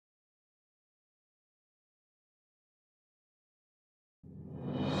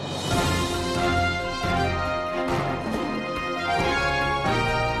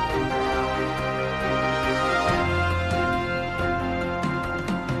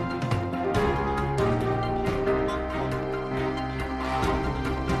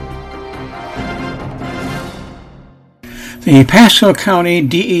The Pasco County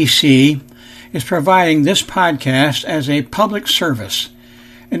DEC is providing this podcast as a public service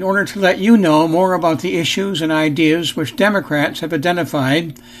in order to let you know more about the issues and ideas which Democrats have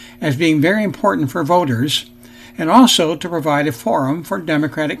identified as being very important for voters, and also to provide a forum for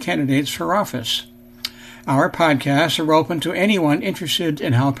Democratic candidates for office. Our podcasts are open to anyone interested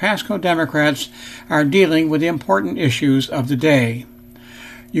in how Pasco Democrats are dealing with the important issues of the day.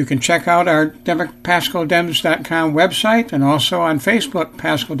 You can check out our PascoDems.com website and also on Facebook,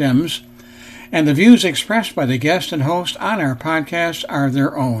 Pasco Dems. And the views expressed by the guest and host on our podcast are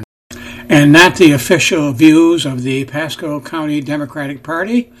their own, and not the official views of the Pasco County Democratic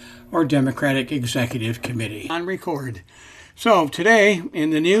Party or Democratic Executive Committee. On record. So today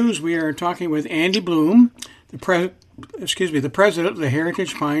in the news we are talking with Andy Bloom, the president of the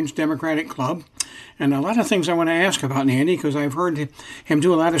Heritage Pines Democratic Club. And a lot of things I want to ask about Andy, because I've heard him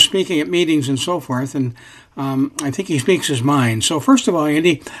do a lot of speaking at meetings and so forth, and I think he speaks his mind. So first of all,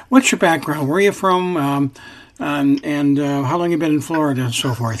 Andy, what's your background? Where are you from, and how long have you been in Florida and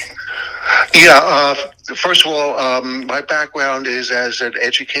so forth? Yeah, first of all, my background is as an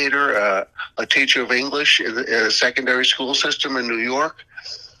educator, a teacher of English in a secondary school system in New York.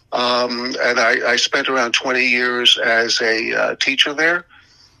 And I spent around 20 years as a teacher there.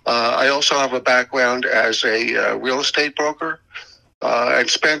 I also have a background as a real estate broker and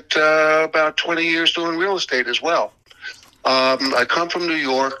spent about 20 years doing real estate as well. I come from New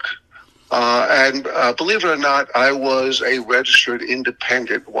York, and believe it or not, I was a registered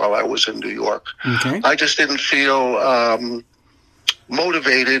independent while I was in New York. Okay. I just didn't feel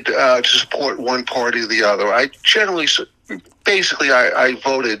motivated to support one party or the other. I generally, basically, I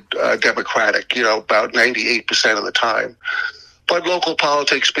voted Democratic, about 98% of the time. But local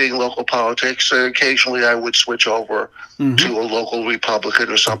politics being local politics, occasionally I would switch over to a local Republican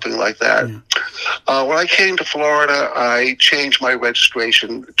or something like that. Yeah. When I came to Florida, I changed my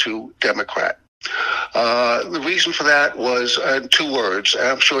registration to Democrat. The reason for that was two words.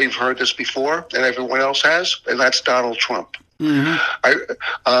 I'm sure you've heard this before, and everyone else has, and that's Donald Trump.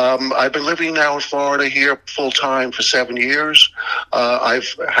 I've been living now in Florida here full time for 7 years. I've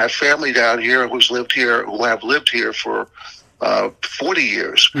had family down here who have lived here for 40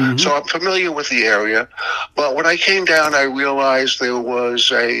 years. So I'm familiar with the area. But when I came down, I realized there was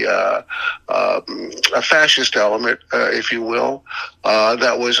a fascist element, if you will,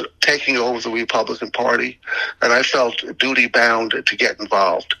 that was taking over the Republican Party, and I felt duty-bound to get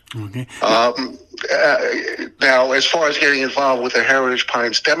involved. Okay. Now, as far as getting involved with the Heritage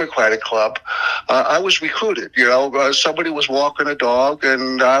Pines Democratic Club, I was recruited. Somebody was walking a dog,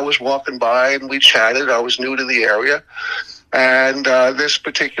 and I was walking by, and we chatted. I was new to the area. And this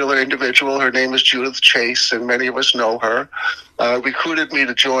particular individual, her name is Judith Chase, and many of us know her, recruited me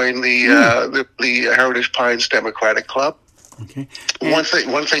to join the Heritage Pines Democratic Club. Okay. One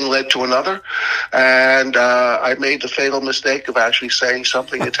thing led to another, and I made the fatal mistake of actually saying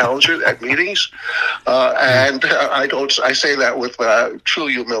something intelligent at meetings, and I say that with true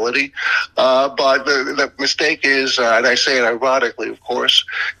humility, but the mistake is, and I say it ironically, of course,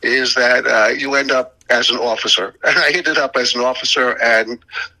 is that you end up as an officer, and I ended up as an officer and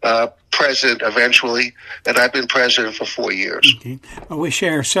president eventually, and I've been president for 4 years. Okay. Well, we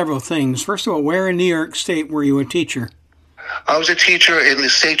share several things. First of all, where in New York State were you a teacher? I was a teacher in the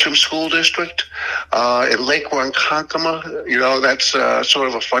Sachem School District in Lake Ronkonkoma. That's sort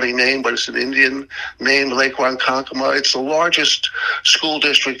of a funny name, but it's an Indian name, Lake Ronkonkoma. It's the largest school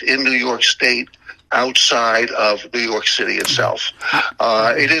district in New York State outside of New York City itself.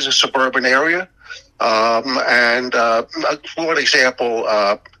 It is a suburban area. And for an example,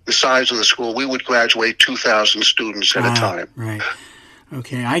 the size of the school, we would graduate 2,000 students at a time. Right.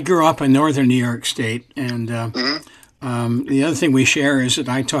 Okay. I grew up in northern New York State, and the other thing we share is that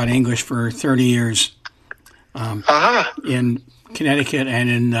I taught English for 30 years in Connecticut and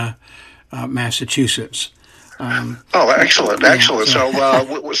in Massachusetts. Excellent.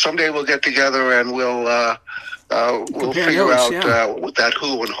 So someday we'll get together and we'll figure out with that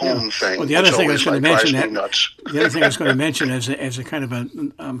who and whom thing. Well, the other thing I was going to mention, as a kind of a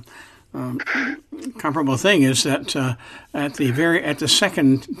comparable thing is that at the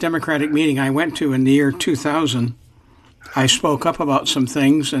second Democratic meeting I went to in the year 2000, I spoke up about some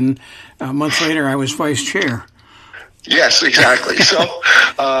things, and a month later I was vice chair. Yes, exactly. So,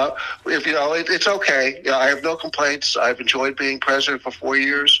 it's okay. I have no complaints. I've enjoyed being president for 4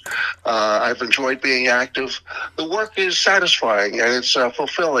 years. I've enjoyed being active. The work is satisfying, and it's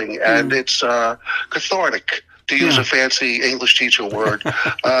fulfilling, and it's cathartic. to use a fancy English teacher word.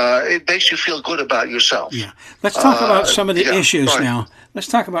 It makes you feel good about yourself. Yeah. Let's talk about some of the issues now. Let's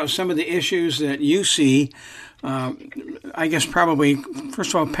talk about some of the issues that you see. I guess probably,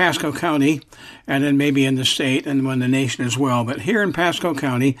 first of all, Pasco County, and then maybe in the state and in the nation as well. But here in Pasco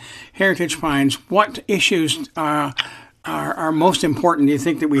County, Heritage Pines, what issues are most important, do you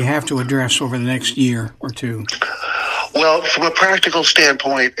think, that we have to address over the next year or two? Well, from a practical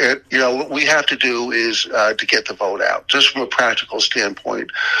standpoint, what we have to do is to get the vote out. Just from a practical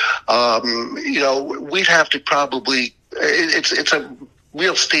standpoint, we'd have to probably. It's a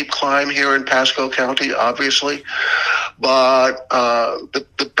real steep climb here in Pasco County, obviously, but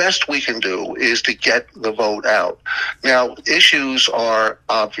the best we can do is to get the vote out. Now, issues are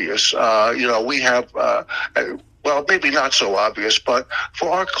obvious. We have. Well, maybe not so obvious, but for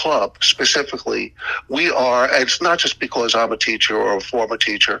our club specifically, we are, and it's not just because I'm a teacher or a former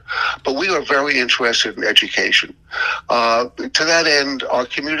teacher, but we are very interested in education. To that end, our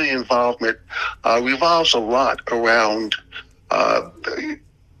community involvement revolves a lot around the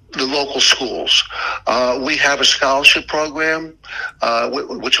local schools. We have a scholarship program,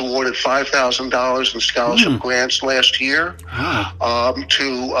 which awarded $5,000 in scholarship grants last year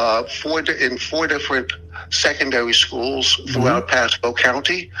to four different secondary schools throughout Pasco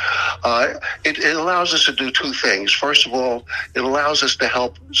County. It allows us to do two things. First of all, it allows us to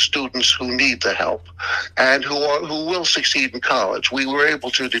help students who need the help and who will succeed in college. We were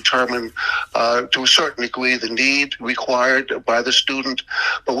able to determine to a certain degree the need required by the student,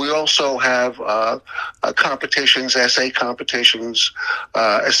 but we also have competitions, essay competitions,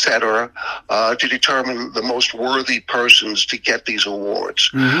 etc., to determine the most worthy persons to get these awards.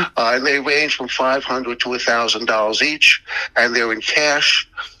 And they range from $500 to $1,000 each, and they're in cash.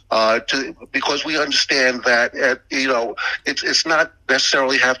 Because we understand that it's not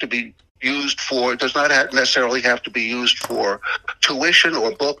necessarily have to be used for. It does not necessarily have to be used for tuition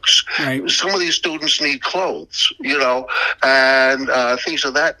or books. Right. Some of these students need clothes, and things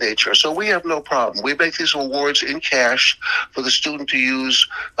of that nature. So we have no problem. We make these awards in cash for the student to use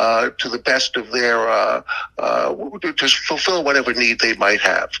to the best of their to fulfill whatever need they might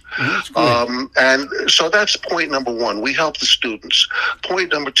have. And so that's point number one. We help the students.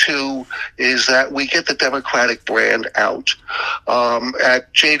 Point number two is that we get the Democratic brand out.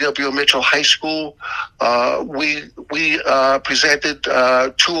 At J.W. Mitchell High School, we presented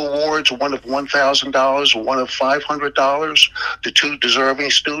two awards, one of $1,000, one of $500 to two deserving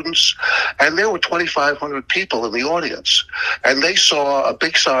students, and there were 2,500 people in the audience, and they saw a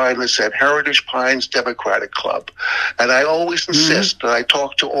big sign that said Heritage Pines Democratic Club. And I always insist, and I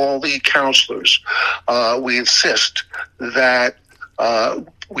talk to all the counselors, we insist that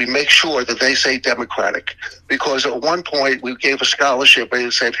we make sure that they say Democratic, because at one point we gave a scholarship and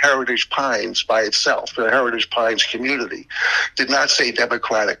it said Heritage Pines by itself. The Heritage Pines community did not say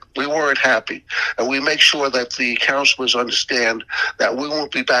Democratic. We weren't happy, and we make sure that the counselors understand that we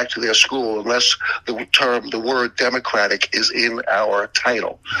won't be back to their school unless the word Democratic is in our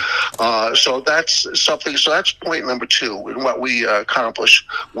title. So that's something. So that's point number two in what we accomplish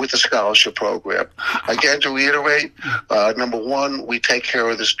with the scholarship program. Again, to reiterate, number one, we take care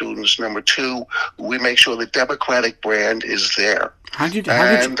of the students. Number two, we make sure the Democratic brand is there.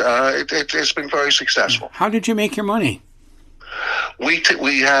 It's been very successful. How did you make your money? We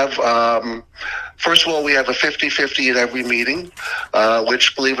have, first of all, we have a 50-50 at every meeting,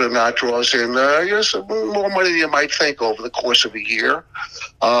 which, believe it or not, draws in more money than you might think over the course of a year.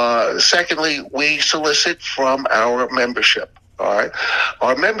 Secondly, we solicit from our membership. All right.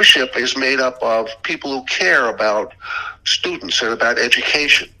 Our membership is made up of people who care about students and about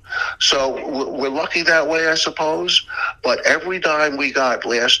education. So we're lucky that way, I suppose. But every dime we got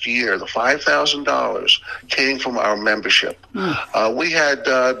last year, the $5,000, came from our membership. We had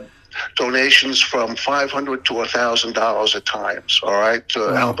donations from $500 to $1,000 at times, all right, to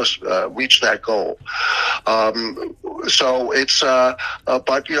help us reach that goal. So it's,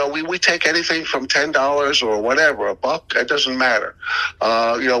 but we take anything from $10 or whatever, a buck, it doesn't matter.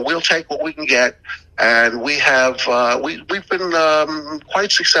 We'll take what we can get. And we have we've been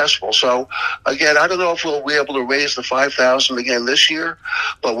quite successful. So again, I don't know if we'll be able to raise the $5,000 again this year,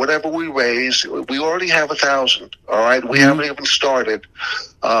 but whatever we raise, we already have $1,000. All right, we haven't even started.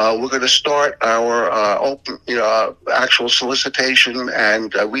 We're going to start our open, actual solicitation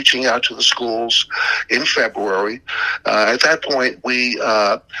and reaching out to the schools in February. At that point, we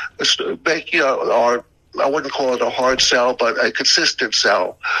make our, I wouldn't call it a hard sell, but a consistent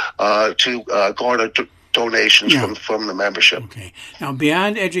sell to garner donations from the membership. Okay. Now,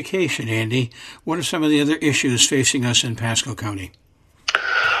 beyond education, Andy, what are some of the other issues facing us in Pasco County?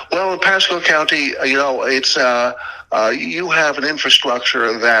 Well, in Pasco County, it's you have an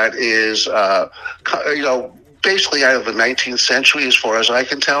infrastructure that is, basically out of the 19th century, as far as I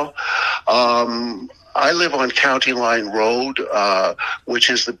can tell. I live on County Line Road, which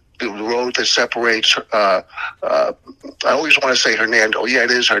is the road that separates. I always want to say Hernando. Yeah,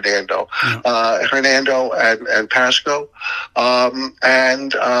 it is Hernando. Yeah. Hernando and Pasco,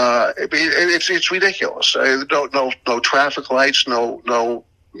 and it's ridiculous. No traffic lights,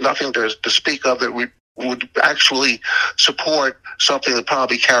 nothing to speak of that would actually support something that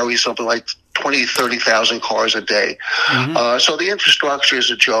probably carries something like 20, 30,000 cars a day. Mm-hmm. So the infrastructure is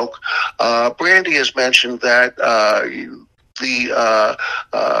a joke. Brandy has mentioned that the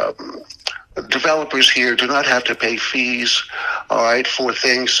developers here do not have to pay fees, all right, for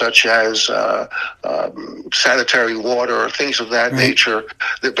things such as sanitary water or things of that nature.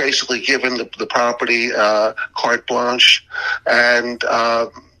 They're basically given the property carte blanche and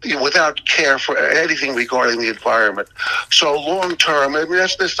without care for anything regarding the environment. So long term, I mean,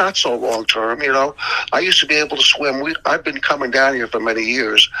 that's not so long term, I used to be able to swim. I've been coming down here for many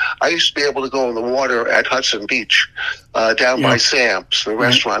years. I used to be able to go in the water at Hudson Beach, down by Sam's, the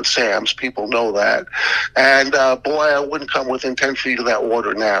restaurant Sam's. People know that. And boy, I wouldn't come within 10 feet of that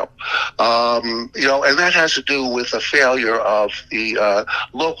water now. And that has to do with the failure of the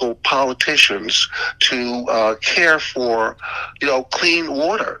local politicians to care for, clean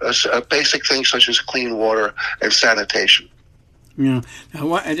water. Basic things such as clean water and sanitation. Yeah.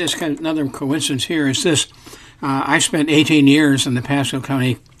 Now, just kind of another coincidence here is this. I spent 18 years in the Pasco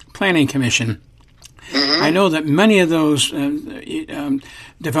County Planning Commission. Mm-hmm. I know that many of those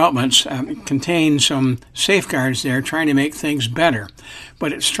developments contain some safeguards there trying to make things better.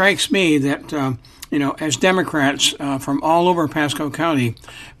 But it strikes me that, as Democrats from all over Pasco County,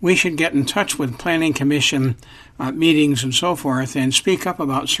 we should get in touch with Planning Commission meetings and so forth and speak up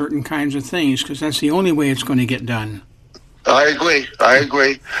about certain kinds of things, because that's the only way it's going to get done. I agree.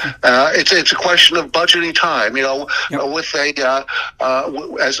 It's a question of budgeting time. With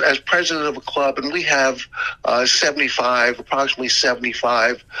as president of a club, and we have approximately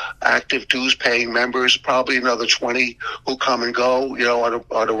 75 active dues-paying members, probably another 20 who come and go,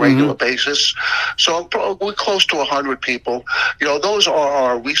 on a regular basis. So we're close to 100 people. Those are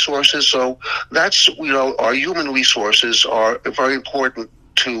our resources. So that's our human resources are very important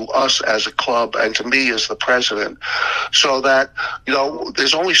to us as a club and to me as the president, so that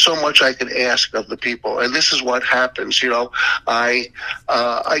there's only so much I can ask of the people, and this is what happens. I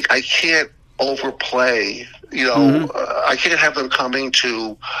can't overplay. I can't have them coming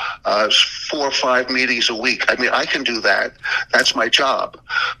to 4 or 5 meetings a week. I mean, I can do that. That's my job.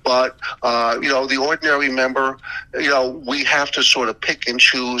 But, the ordinary member, we have to sort of pick and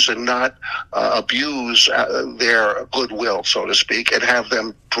choose and not abuse their goodwill, so to speak, and have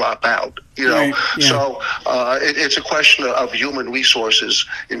them drop out. Right, yeah. So it's a question of human resources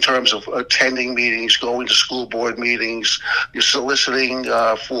in terms of attending meetings, going to school board meetings, soliciting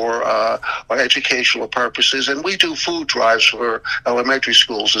for educational purposes. And we do food drives for elementary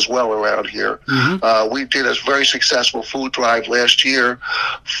schools as well around here. Mm-hmm. We did a very successful food drive last year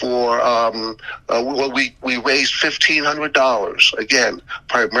for, we raised $1,500, again,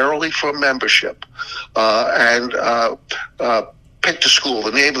 primarily for membership. Picked a school.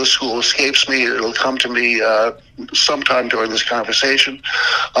 The name of the school escapes me. It'll come to me sometime during this conversation.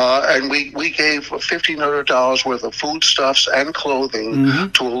 And we gave $1,500 worth of foodstuffs and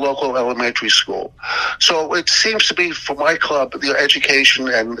clothing to a local elementary school. So it seems to be, for my club, the education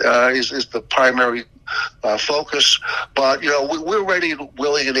and is the primary focus, but we're ready,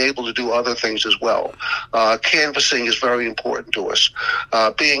 willing, and able to do other things as well. Canvassing is very important to us.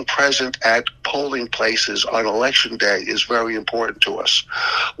 Being present at polling places on election day is very important to us.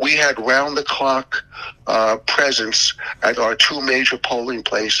 We had round-the-clock presence at our 2 major polling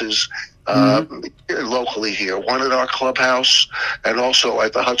places locally here, one at our clubhouse and also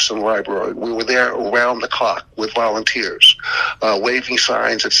at the Hudson Library. We were there around the clock with volunteers, waving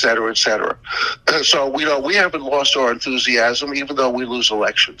signs, et cetera, et cetera. So, we haven't lost our enthusiasm, even though we lose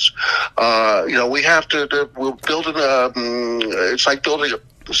elections. We have we're building it's like building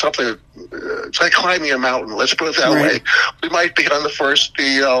something. It's like climbing a mountain. Let's put it that way. We might be on the first,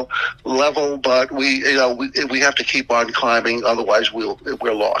 level, but we have to keep on climbing. Otherwise,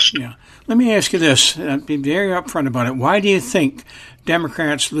 we're lost. Yeah. Let me ask you this. Be very upfront about it. Why do you think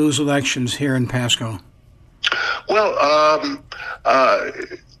Democrats lose elections here in Pasco? Well,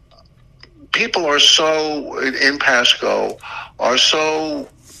 people are so in Pasco are so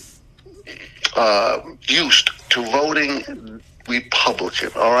used to voting Republican,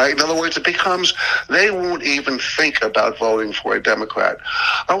 all right? In other words, it becomes, they won't even think about voting for a Democrat.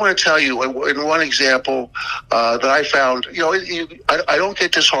 I want to tell you, in one example that I found, I don't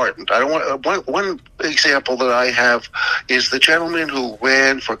get disheartened. I don't want, one example that I have is the gentleman who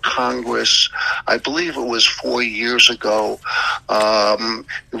ran for Congress, I believe it was 4 years ago,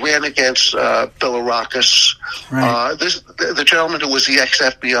 ran against Bilirakis. Right. The gentleman who was the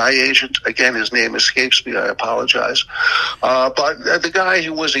ex-FBI agent, again, his name escapes me, I apologize. But the guy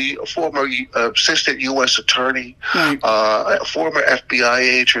who was a former assistant U.S. attorney, right. A former FBI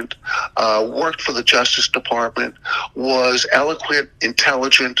agent, worked for the Justice Department, was eloquent,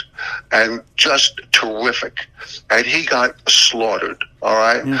 intelligent, and just terrific. And he got slaughtered. All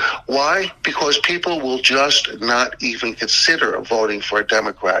right. Yeah. Why? Because people will just not even consider voting for a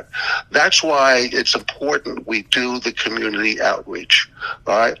Democrat. That's why it's important we do the community outreach.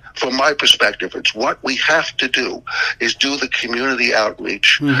 All right. From my perspective, it's what we have to do is do the community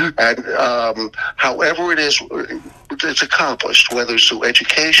outreach. Mm-hmm. And however it is, it's accomplished, whether it's through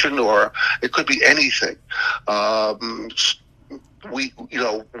education or it could be anything.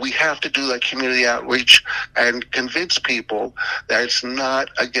 We have to do that community outreach and convince people that it's not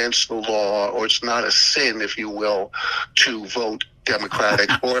against the law, or it's not a sin, if you will, to vote Democratic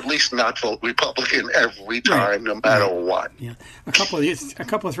or at least not vote Republican every time, right, no matter what. Yeah, a couple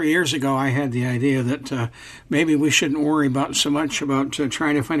of 3 years ago, I had the idea that maybe we shouldn't worry so much about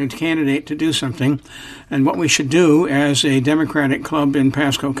trying to find a candidate to do something, and what we should do as a Democratic club in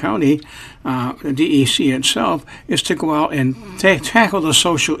Pasco County, the DEC itself, is to go out and tackle the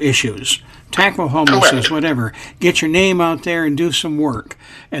social issues. Tackle homelessness, whatever. Get your name out there and do some work.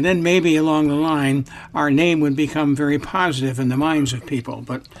 And then maybe along the line, our name would become very positive in the minds of people.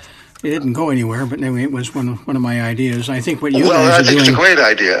 But it didn't go anywhere. But anyway, it was one of my ideas. I think what you guys are doing... Well, I think it's a great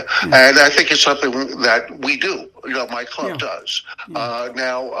idea. Yeah. And I think it's something that we do. My club does. Yeah.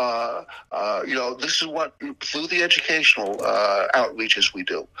 This is what, through the educational outreaches we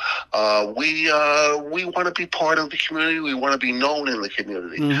do, we want to be part of the community. We want to be known in the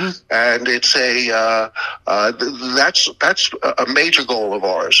community. Mm-hmm. And it's that's a major goal of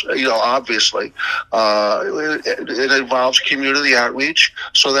ours. Obviously, it involves community outreach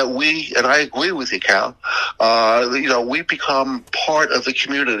so that we, and I agree with you, Cal, we become part of the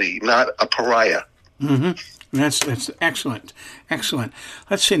community, not a pariah. Mm-hmm. That's excellent. Excellent.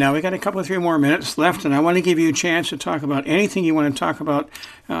 Let's see now. We got a couple of 3 more minutes left, and I want to give you a chance to talk about anything you want to talk about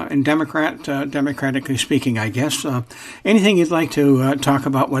in democratically speaking, I guess. Anything you'd like to talk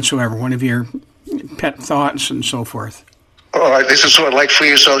about whatsoever, one of your pet thoughts and so forth. All right, this is sort of like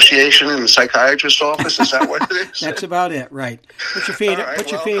free association in the psychiatrist's office. Is that what it is? That's about it, right? Put your feet up.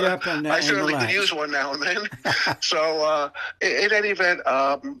 Put your feet up, and I certainly could use one now and then. So, in any event,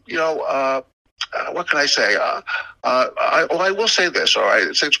 what can I say? I will say this, all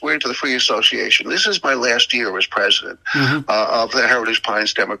right, since we're into the Free Association. This is my last year as president of the Heritage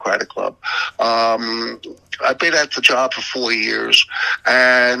Pines Democratic Club. I've been at the job for 4 years,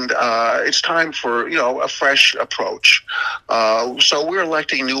 and it's time for, a fresh approach. So we're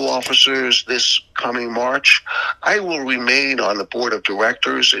electing new officers this coming March. I will remain on the board of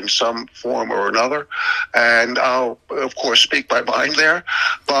directors in some form or another, and I'll, of course, speak my mind there.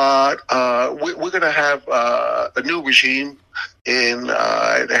 But we're going to have a new regime in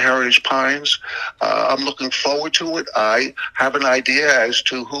the Heritage Pines. I'm looking forward to it. I have an idea as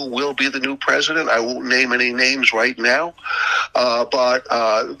to who will be the new president. I won't name any names right now, but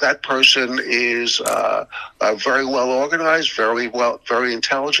that person is very well organized, very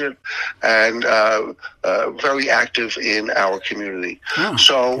intelligent, and very active in our community. Oh,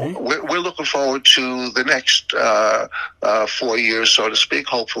 so okay. We're looking forward to the next 4 years, so to speak.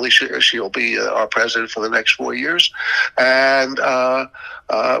 Hopefully she'll be our president for the next 4 years. And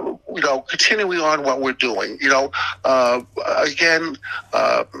continuing on what we're doing. Again,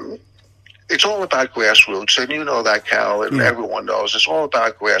 it's all about grassroots, and you know that, Cal, and everyone knows. It's all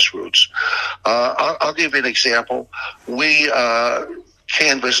about grassroots. I'll give you an example. We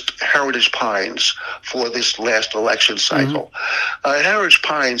canvassed Heritage Pines for this last election cycle. Mm-hmm. Heritage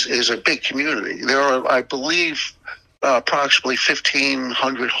Pines is a big community. There are, I believe, approximately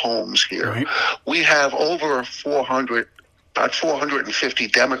 1,500 homes here. Right. We have over about 450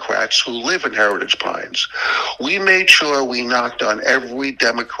 Democrats who live in Heritage Pines. We made sure we knocked on every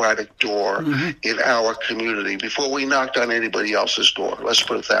Democratic door in our community before we knocked on anybody else's door. Let's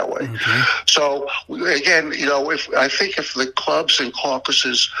put it that way. Okay. So, again, if the clubs and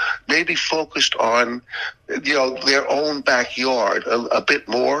caucuses maybe focused on their own backyard a bit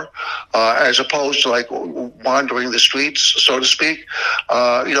more, as opposed to like wandering the streets, so to speak.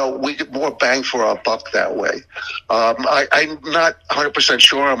 We get more bang for our buck that way. I'm not 100%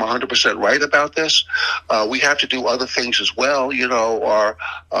 sure I'm 100% right about this. We have to do other things as well. I don't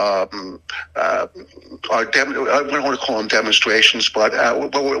want to call them demonstrations, but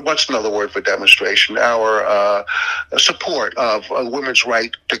what's another word for demonstration? Our support of a women's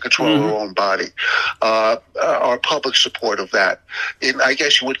right to control her own body. Our public support of that. I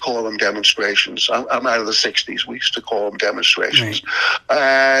guess you would call them demonstrations. I'm out of the 60s. We used to call them demonstrations. Right.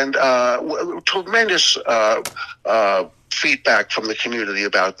 And tremendous feedback from the community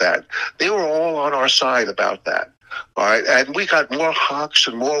about that. They were all on our side about that. All right, and we got more hugs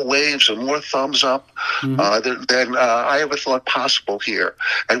and more waves and more thumbs up than I ever thought possible here.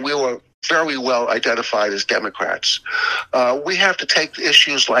 And we were very well identified as Democrats. We have to take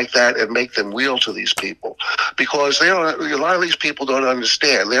issues like that and make them real to these people, because a lot of these people don't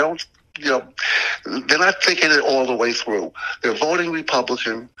understand. They don't. They're not thinking it all the way through. They're voting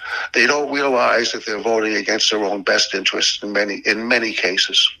Republican. They don't realize that they're voting against their own best interests in many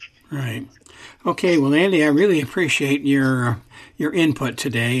cases. Right. Okay, well, Andy, I really appreciate your input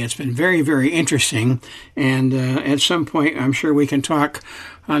today. It's been very, very interesting, and at some point, I'm sure we can talk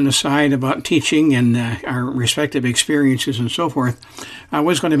on the side about teaching and our respective experiences and so forth. I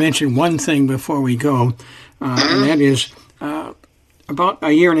was going to mention one thing before we go, and that is about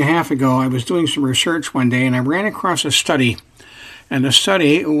a year and a half ago, I was doing some research one day, and I ran across a study. And the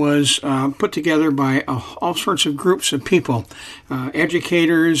study was put together by all sorts of groups of people,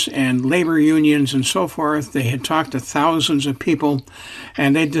 educators and labor unions and so forth. They had talked to thousands of people,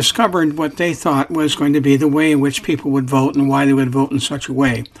 and they discovered what they thought was going to be the way in which people would vote and why they would vote in such a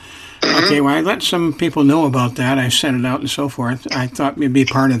way. Okay, well, I let some people know about that. I sent it out and so forth. I thought it'd be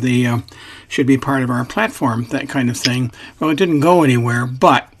part of should be part of our platform, that kind of thing. Well, it didn't go anywhere,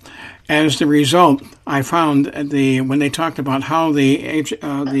 but as the result, I found when they talked about how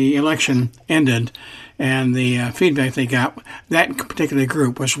the election ended and the feedback they got, that particular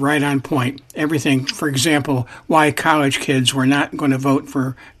group was right on point. Everything, for example, why college kids were not going to vote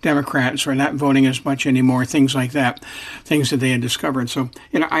for Democrats or not voting as much anymore, things like that, things that they had discovered. So,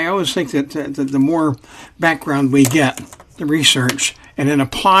 I always think that the more background we get, the research, and then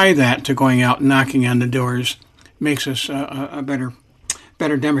apply that to going out and knocking on the doors, makes us a better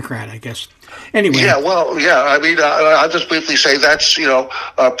Democrat, I guess. Anyway. Yeah, well, yeah. I mean, I'll just briefly say that's,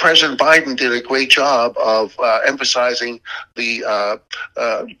 President Biden did a great job of emphasizing the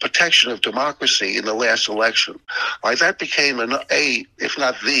protection of democracy in the last election. That became if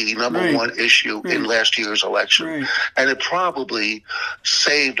not the number one issue in last year's election. Right. And it probably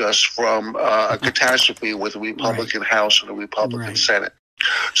saved us from a catastrophe with the Republican House and the Republican Senate.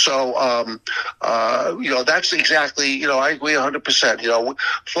 So, that's exactly, I agree 100%.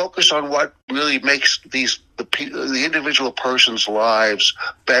 Focus on what really makes the individual person's lives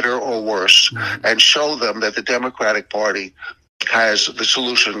better or worse, and show them that the Democratic Party has the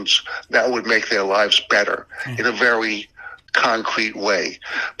solutions that would make their lives better in a very concrete way.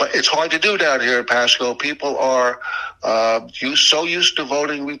 But it's hard to do down here in Pasco. People are so used to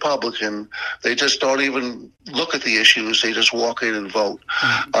voting Republican, they just don't even look at the issues. They just walk in and vote.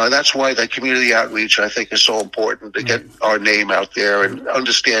 That's why that community outreach, I think, is so important to get our name out there and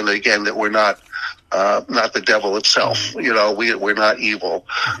understand, again, that we're not the devil itself. We're not evil.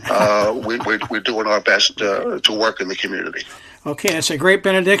 We're doing our best to work in the community. Okay, that's a great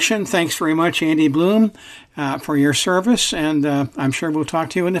benediction. Thanks very much, Andy Bloom, for your service, and I'm sure we'll talk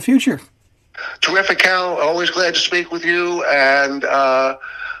to you in the future. Terrific, Cal. Always glad to speak with you. And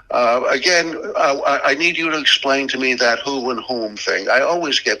again, I need you to explain to me that who and whom thing. I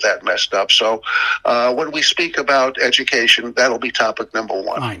always get that messed up. So when we speak about education, that'll be topic number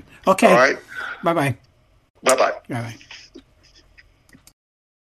one. Fine. Okay. All right. Bye-bye. Bye-bye. Bye-bye.